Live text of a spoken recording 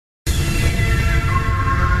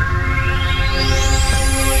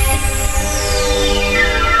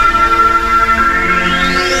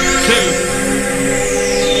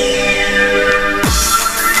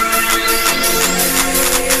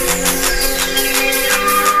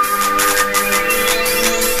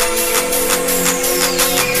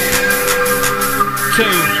2, 1.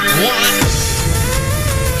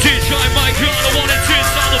 DJ Mike, you're the one and two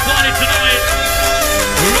start the party tonight.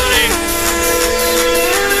 Ready?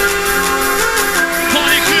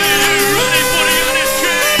 Party crew, ready for the honest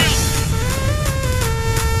train?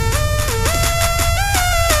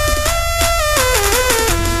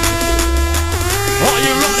 Are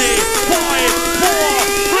you ready? 5, 4,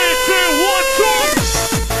 3, 2, 1, jump!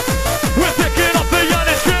 We're picking up the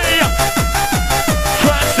honest train.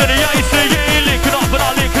 Trans to the ACE, linking up and I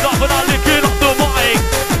link it up and I link it up the mic.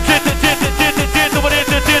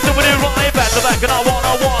 Right back to back and I want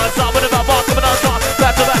start with the back and I start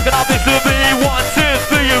back to back and I miss the B 1, 2,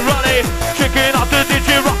 3, you ready? Checking out the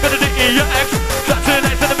DJ rock and the DEX. Trans to the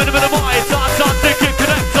next in the middle of the mic. Time, ticket,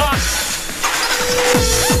 connect time.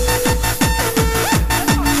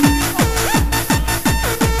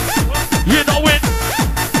 You know it.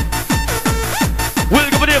 We'll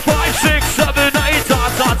go with it 5, 6, 7, 8.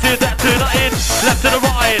 Time to that to the in. Left to the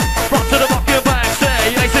right, front to the back and back.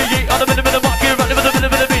 Say, ACE on the middle of the market, right in the middle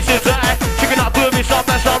of the beach. Checking out the beach, I'm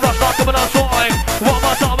best, I'm rush, like I'm gonna swing. One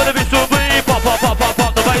more time with the beach to be. Pop, pop, pop, pop,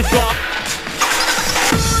 pop, the bass drop.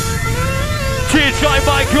 DJ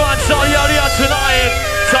Mike, you on Sunny earlier tonight.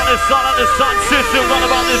 Sun is sun and the sun system right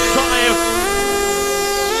about this time.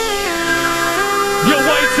 You're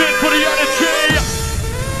waiting for the energy.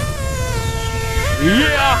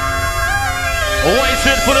 Yeah.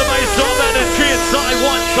 Waiting for the bass drum energy inside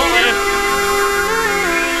one time.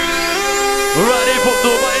 Ready for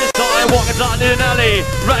the bass time. Walking down the alley.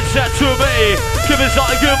 Red set to me. Give us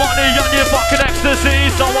all your money and your fucking ecstasy.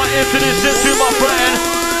 So I into this into my friend.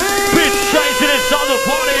 Bitch chasing inside the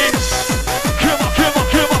party. Come on, come on,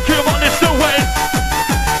 come on, come on, let's do it.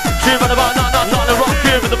 See right about now, not on the rock.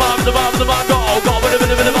 Give it the bomb, the bomb, the bomb. Go, go with it, with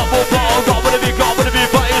it, go, go with it, go with it,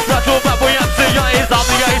 bass. Rattle, bad boy, MCA's, I'm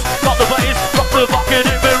the ace, got the bass. The fucking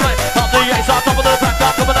hit me right up the ace, on top of the back,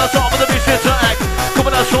 up coming out top of the beast attack.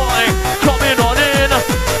 Coming out swing, coming on in.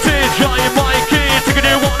 DJ Mikey, taking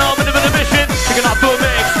it one up in the mission. Taking out the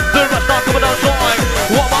mix, the rest not coming out swing.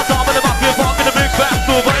 One more time in the back, you're walking the big back,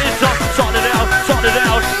 the bass up. Sort it out,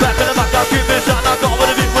 back in the back, I'll keep this out. Now go with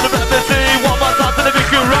the beat with the BBC. One more time to the big,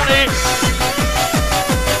 you ready?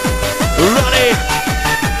 Ready?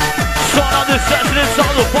 Start on this session, it's on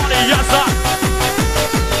the party, yes sir.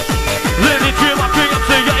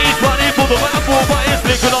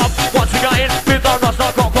 Linking up once again, with the rush,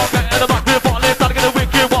 not cock, get in the back, we're falling, starting to get a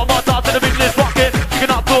wicked, one more time to the business rocket,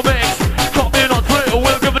 kicking up the mix, coming on through,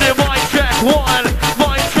 we'll give it a mic check, 1, 2,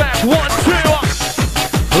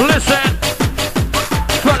 listen,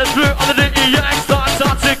 thread it through on the DEX,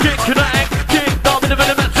 time to kick, connect, kick down in the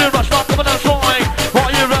millimeter, rush, not coming out swing,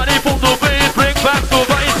 are you ready for the beat, bring back the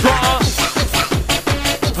bass drum,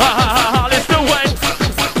 ha ha ha ha, let's do it,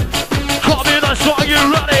 coming on swing, you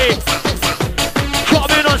ready?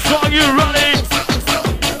 Are you ready?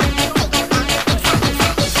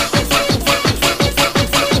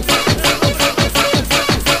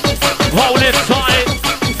 Hold it tight.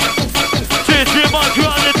 DJ Mike, you're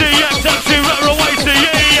on the DX, MC Rare away to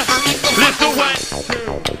ye. Listen, wait.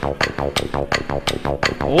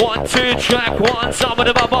 1, 2, check 1. Somebody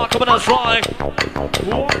about Mark coming on strike.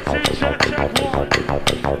 1, 2, check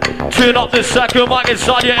 1. Tune up the second mic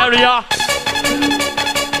inside your area.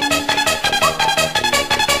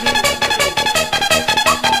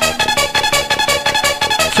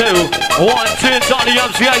 2, 1, 2, Tiny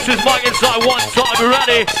MCH is Mike inside one time,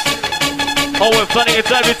 ready? Oh, we're planning it,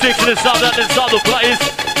 David Dixon inside that inside the place.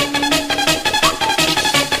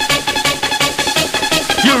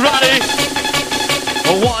 You ready?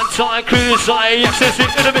 A one time crew inside, yes, it's in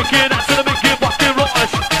the Mickey, that's in the Mickey, fucking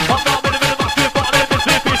rush. I'm now in the middle of my crew, but I'm in this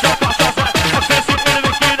big piece of cash, I'm in the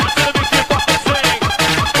Mickey, that's in the Mickey, fucking sing.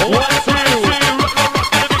 1,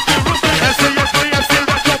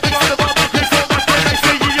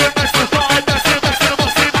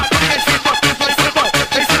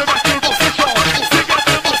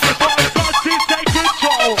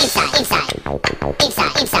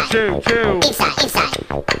 2, 2,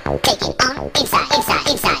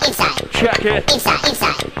 check it.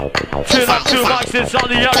 Tune up 2 mics inside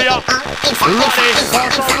the area. Ready?